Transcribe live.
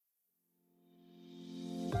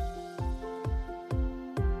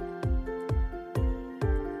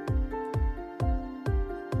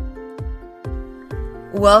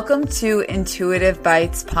Welcome to Intuitive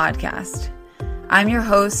Bites podcast. I'm your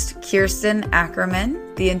host, Kirsten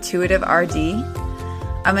Ackerman, the Intuitive RD.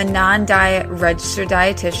 I'm a non-diet registered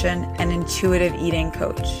dietitian and intuitive eating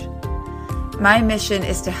coach. My mission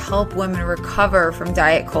is to help women recover from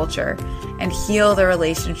diet culture and heal their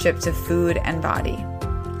relationship to food and body.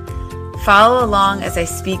 Follow along as I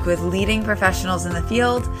speak with leading professionals in the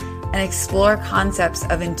field and explore concepts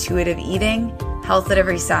of intuitive eating, health at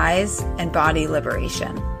every size, and body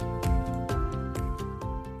liberation.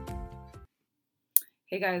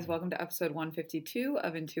 Hey guys, welcome to episode 152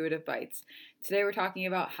 of Intuitive Bites. Today we're talking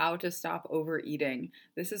about how to stop overeating.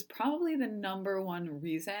 This is probably the number one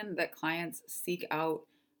reason that clients seek out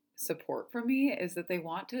support from me, is that they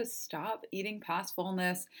want to stop eating past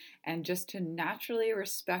fullness and just to naturally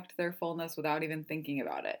respect their fullness without even thinking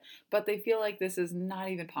about it. But they feel like this is not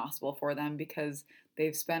even possible for them because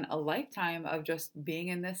they've spent a lifetime of just being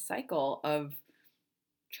in this cycle of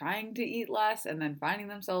trying to eat less and then finding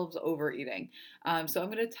themselves overeating. So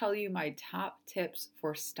I'm going to tell you my top tips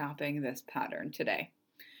for stopping this pattern today.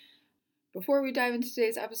 Before we dive into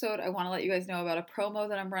today's episode, I want to let you guys know about a promo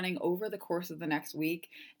that I'm running over the course of the next week.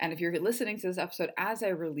 And if you're listening to this episode as I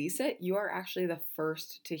release it, you are actually the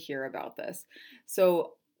first to hear about this.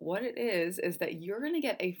 So what it is that you're going to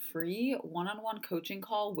get a free one-on-one coaching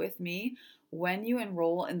call with me when you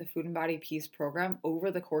enroll in the Food and Body Peace program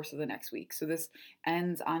over the course of the next week. So this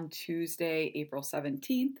ends on Tuesday, April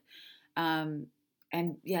 17th.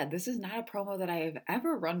 And yeah, this is not a promo that I have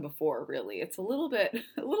ever run before, really. It's a little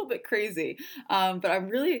bit crazy, but I'm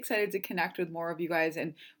really excited to connect with more of you guys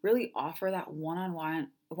and really offer that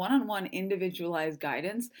one-on-one individualized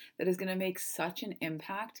guidance that is going to make such an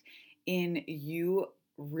impact in you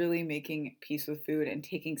really making peace with food and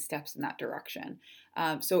taking steps in that direction.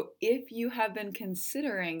 So if you have been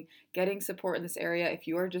considering getting support in this area, if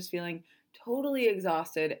you are just feeling totally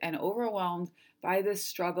exhausted and overwhelmed by this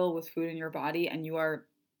struggle with food in your body and you are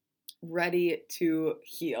ready to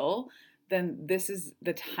heal, then this is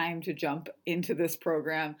the time to jump into this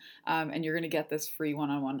program, and you're going to get this free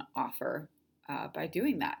one-on-one offer by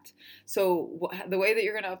doing that. So the way that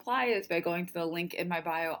you're going to apply is by going to the link in my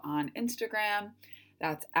bio on Instagram.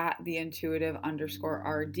 That's at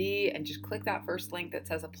 @theintuitive_RD, and just click that first link that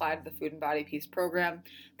says apply to the Food and Body Peace program.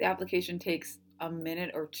 The application takes a minute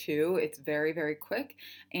or two. It's very, very quick,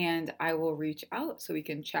 and I will reach out so we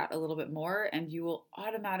can chat a little bit more, and you will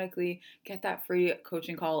automatically get that free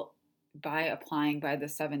coaching call by applying by the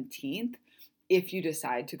 17th if you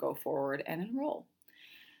decide to go forward and enroll.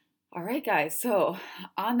 All right, guys. So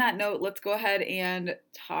on that note, let's go ahead and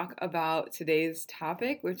talk about today's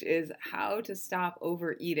topic, which is how to stop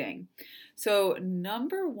overeating. So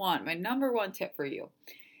my number one tip for you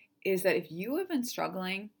is that if you have been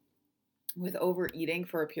struggling with overeating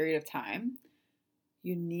for a period of time,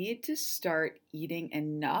 you need to start eating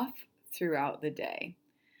enough throughout the day.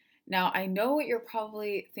 Now, I know what you're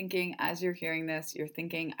probably thinking as you're hearing this. You're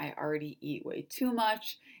thinking, I already eat way too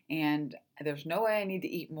much and there's no way I need to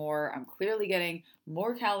eat more. I'm clearly getting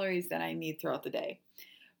more calories than I need throughout the day.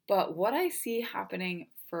 But what I see happening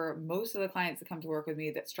for most of the clients that come to work with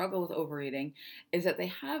me that struggle with overeating is that they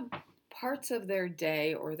have parts of their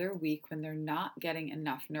day or their week when they're not getting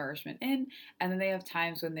enough nourishment in, and then they have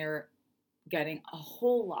times when they're getting a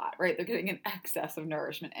whole lot, right? They're getting an excess of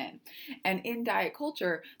nourishment in. And in diet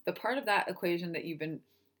culture, the part of that equation that you've been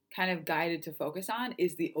kind of guided to focus on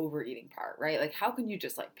is the overeating part, right? Like, how can you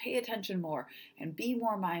just pay attention more and be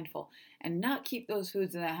more mindful and not keep those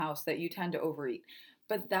foods in the house that you tend to overeat?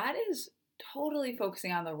 But that is totally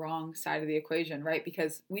focusing on the wrong side of the equation, right?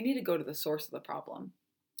 Because we need to go to the source of the problem.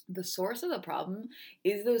 The source of the problem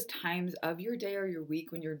is those times of your day or your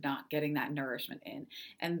week when you're not getting that nourishment in.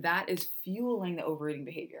 And that is fueling the overeating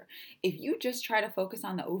behavior. If you just try to focus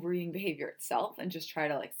on the overeating behavior itself and just try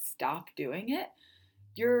to stop doing it,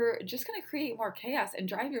 you're just going to create more chaos and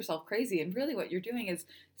drive yourself crazy. And really what you're doing is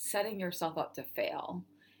setting yourself up to fail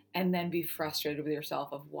and then be frustrated with yourself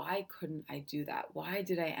of, why couldn't I do that? Why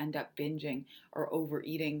did I end up binging or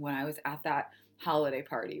overeating when I was at that holiday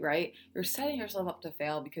party, right? You're setting yourself up to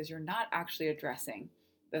fail because you're not actually addressing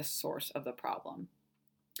the source of the problem.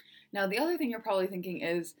 Now, the other thing you're probably thinking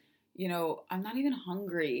is, I'm not even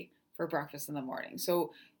hungry for breakfast in the morning.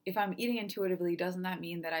 So if I'm eating intuitively, doesn't that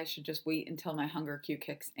mean that I should just wait until my hunger cue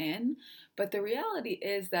kicks in? But the reality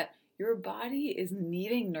is that your body is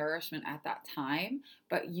needing nourishment at that time,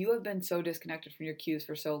 but you have been so disconnected from your cues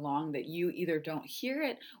for so long that you either don't hear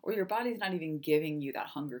it or your body's not even giving you that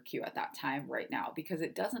hunger cue at that time right now because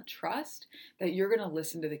it doesn't trust that you're going to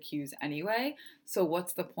listen to the cues anyway. So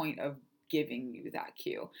what's the point of giving you that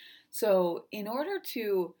cue? So in order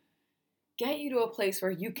to get you to a place where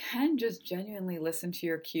you can just genuinely listen to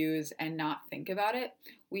your cues and not think about it,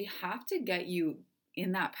 we have to get you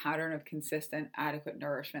in that pattern of consistent, adequate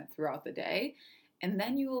nourishment throughout the day. And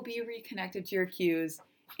then you will be reconnected to your cues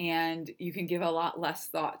and you can give a lot less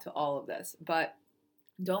thought to all of this. But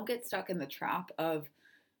don't get stuck in the trap of,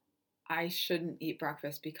 I shouldn't eat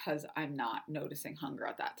breakfast because I'm not noticing hunger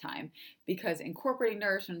at that time. Because incorporating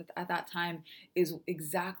nourishment at that time is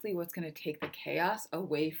exactly what's going to take the chaos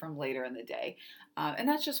away from later in the day. And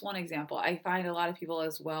that's just one example. I find a lot of people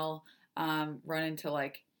as well run into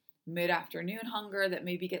like mid-afternoon hunger that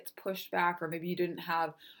maybe gets pushed back, or maybe you didn't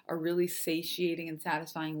have a really satiating and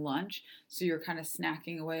satisfying lunch, so you're kind of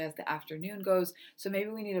snacking away as the afternoon goes. So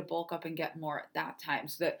maybe we need to bulk up and get more at that time,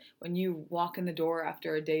 so that when you walk in the door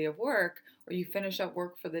after a day of work or you finish up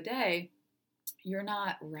work for the day, you're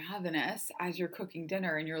not ravenous as you're cooking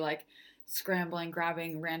dinner and you're like scrambling,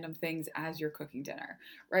 grabbing random things as you're cooking dinner,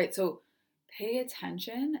 right? So pay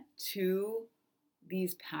attention to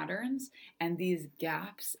these patterns and these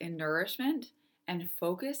gaps in nourishment and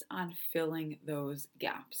focus on filling those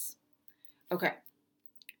gaps. Okay,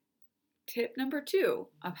 tip number 2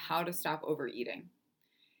 of how to stop overeating.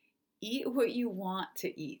 Eat what you want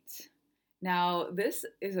to eat. Now, this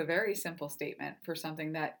is a very simple statement for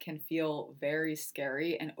something that can feel very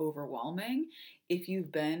scary and overwhelming if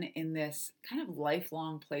you've been in this kind of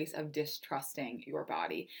lifelong place of distrusting your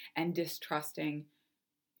body and distrusting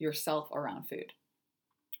yourself around food,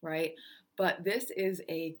 right? But this is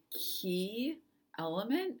a key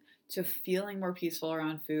element to feeling more peaceful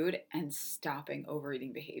around food and stopping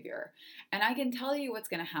overeating behavior. And I can tell you what's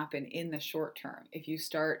going to happen in the short term if you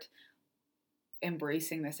start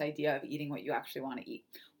embracing this idea of eating what you actually want to eat.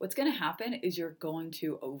 What's going to happen is you're going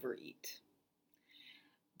to overeat.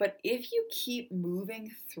 But if you keep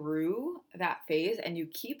moving through that phase and you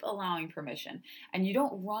keep allowing permission and you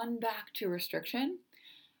don't run back to restriction,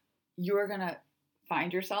 you're going to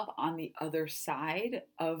find yourself on the other side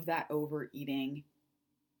of that overeating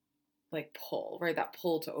like pull, right? That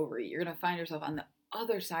pull to overeat. You're going to find yourself on the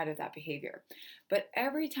other side of that behavior. But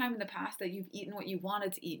every time in the past that you've eaten what you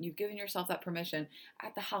wanted to eat and you've given yourself that permission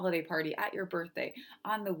at the holiday party, at your birthday,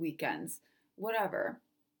 on the weekends, whatever,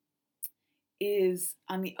 is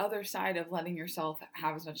on the other side of letting yourself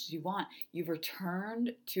have as much as you want, you've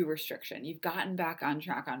returned to restriction. You've gotten back on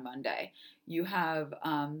track on Monday. You have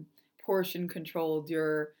portion controlled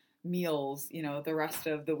your meals, the rest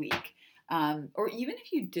of the week. Or even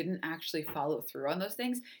if you didn't actually follow through on those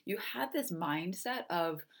things, you had this mindset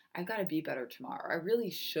of, I've got to be better tomorrow. I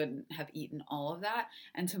really shouldn't have eaten all of that.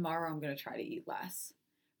 And tomorrow I'm going to try to eat less,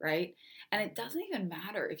 right? And it doesn't even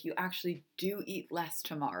matter if you actually do eat less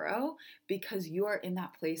tomorrow, because you are in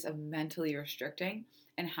that place of mentally restricting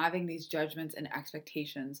and having these judgments and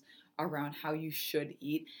expectations around how you should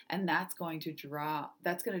eat. And that's going to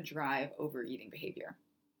drive overeating behavior.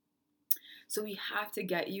 So we have to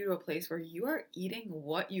get you to a place where you are eating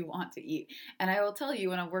what you want to eat. And I will tell you,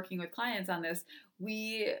 when I'm working with clients on this,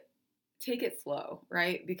 we take it slow,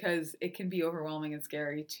 right? Because it can be overwhelming and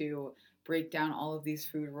scary to break down all of these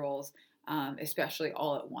food rules, especially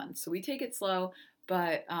all at once. So we take it slow,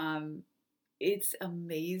 but it's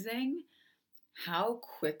amazing how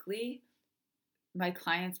quickly my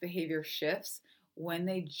clients' behavior shifts when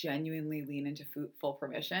they genuinely lean into full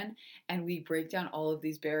permission, and we break down all of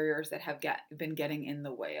these barriers that have been getting in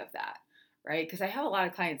the way of that, right? Because I have a lot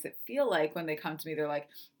of clients that feel like when they come to me, they're like,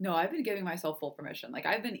 no, I've been giving myself full permission. Like,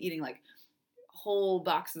 I've been eating like whole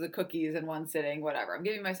boxes of cookies in one sitting, whatever. I'm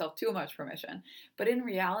giving myself too much permission. But in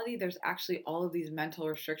reality, there's actually all of these mental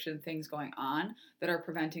restriction things going on that are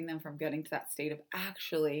preventing them from getting to that state of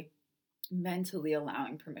actually mentally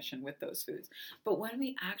allowing permission with those foods. But when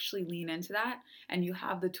we actually lean into that and you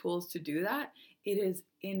have the tools to do that, it is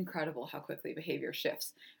incredible how quickly behavior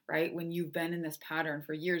shifts, right? When you've been in this pattern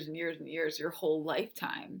for years and years and years, your whole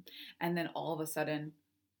lifetime, and then all of a sudden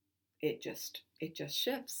it just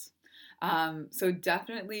shifts. So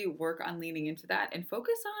definitely work on leaning into that and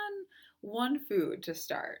focus on one food to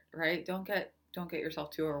start, right? Don't get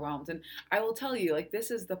yourself too overwhelmed. And I will tell you, like,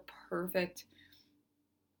 this is the perfect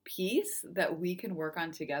piece that we can work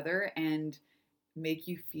on together and make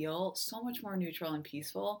you feel so much more neutral and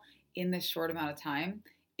peaceful in this short amount of time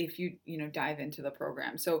if you dive into the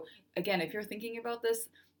program. So again, if you're thinking about this,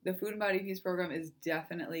 the Food and Body Peace program is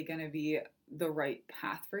definitely going to be the right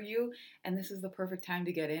path for you. And this is the perfect time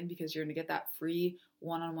to get in, because you're going to get that free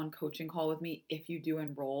one-on-one coaching call with me if you do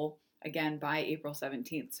enroll, again, by April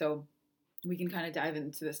 17th. So we can kind of dive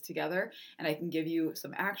into this together, and I can give you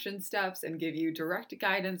some action steps and give you direct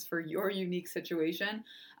guidance for your unique situation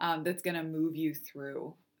that's going to move you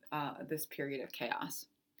through this period of chaos.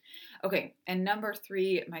 Okay, and number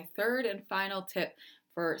three, my third and final tip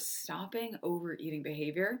for stopping overeating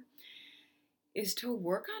behavior is to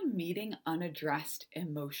work on meeting unaddressed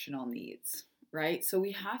emotional needs, right? So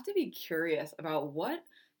we have to be curious about what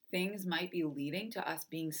things might be leading to us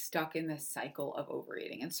being stuck in this cycle of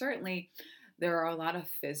overeating. And certainly there are a lot of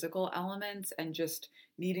physical elements and just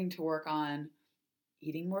needing to work on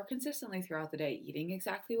eating more consistently throughout the day, eating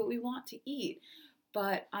exactly what we want to eat.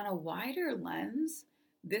 But on a wider lens,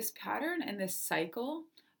 this pattern and this cycle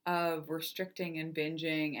of restricting and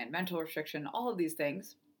binging and mental restriction, all of these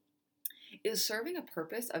things, is serving a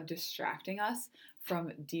purpose of distracting us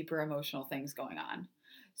from deeper emotional things going on.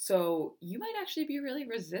 So you might actually be really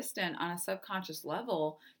resistant on a subconscious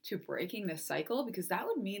level to breaking this cycle because that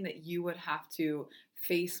would mean that you would have to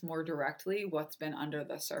face more directly what's been under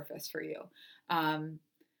the surface for you. Um,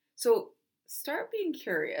 so start being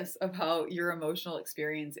curious about your emotional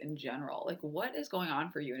experience in general. Like, what is going on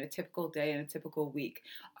for you in a typical day, in a typical week?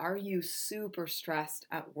 Are you super stressed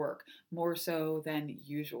at work, more so than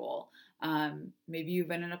usual? Maybe you've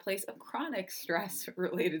been in a place of chronic stress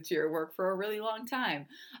related to your work for a really long time.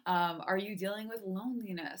 Are you dealing with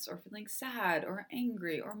loneliness or feeling sad or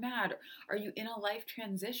angry or mad? Are you in a life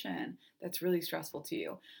transition that's really stressful to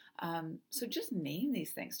you? So just name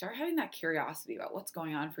these things. Start having that curiosity about what's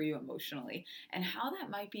going on for you emotionally and how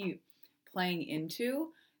that might be playing into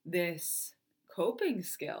this coping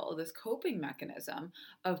skill, this coping mechanism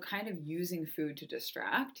of kind of using food to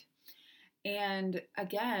distract. And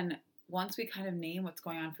again, once we kind of name what's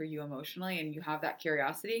going on for you emotionally and you have that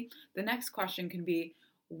curiosity, the next question can be,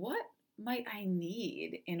 what might I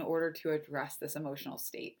need in order to address this emotional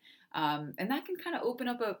state? And that can kind of open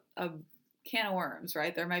up a can of worms,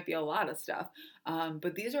 right? There might be a lot of stuff,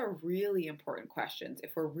 but these are really important questions.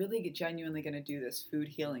 If we're really genuinely going to do this food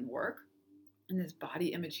healing work and this body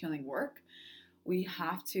image healing work, we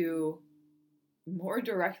have to more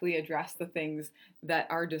directly address the things that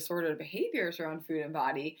our disordered behaviors around food and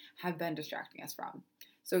body have been distracting us from.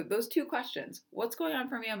 So, those two questions: what's going on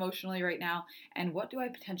for me emotionally right now, and what do I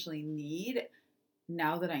potentially need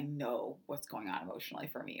now that I know what's going on emotionally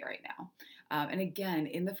for me right now? And again,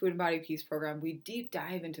 in the Food and Body Peace program, we deep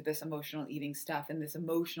dive into this emotional eating stuff and this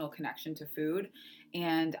emotional connection to food.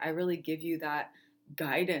 And I really give you that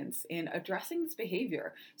guidance in addressing this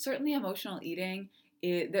behavior. Certainly, emotional eating,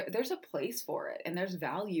 there's a place for it, and there's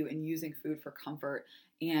value in using food for comfort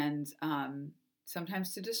and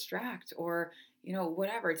sometimes to distract or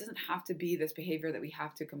whatever. It doesn't have to be this behavior that we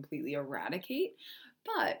have to completely eradicate.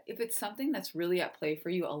 But if it's something that's really at play for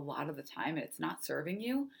you a lot of the time and it's not serving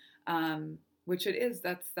you, which it is,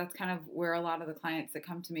 that's kind of where a lot of the clients that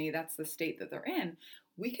come to me, that's the state that they're in.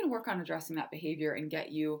 We can work on addressing that behavior and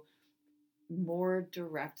get you more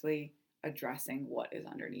directly addressing what is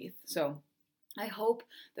underneath. So I hope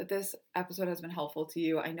that this episode has been helpful to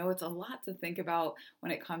you. I know it's a lot to think about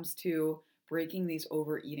when it comes to breaking these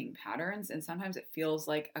overeating patterns, and sometimes it feels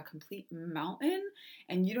like a complete mountain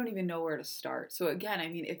and you don't even know where to start. So again, I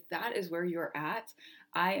mean, if that is where you're at,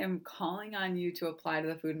 I am calling on you to apply to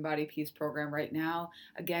the Food and Body Peace program right now.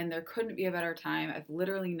 Again, there couldn't be a better time. I've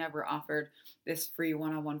literally never offered this free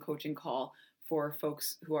one-on-one coaching call for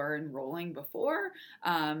folks who are enrolling before.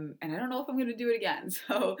 And I don't know if I'm going to do it again.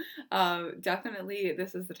 So definitely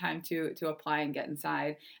this is the time to apply and get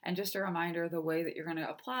inside. And just a reminder, the way that you're going to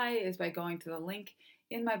apply is by going to the link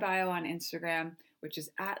in my bio on Instagram, which is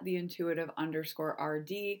at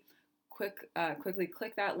theintuitive_RD. Quickly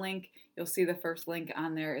click that link. You'll see the first link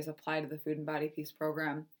on there is apply to the Food and Body Peace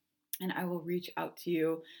program. And I will reach out to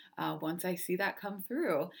you once I see that come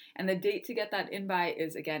through. And the date to get that in by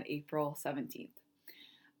is, again, April 17th.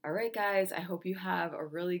 All right, guys, I hope you have a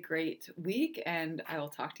really great week, and I will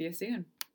talk to you soon.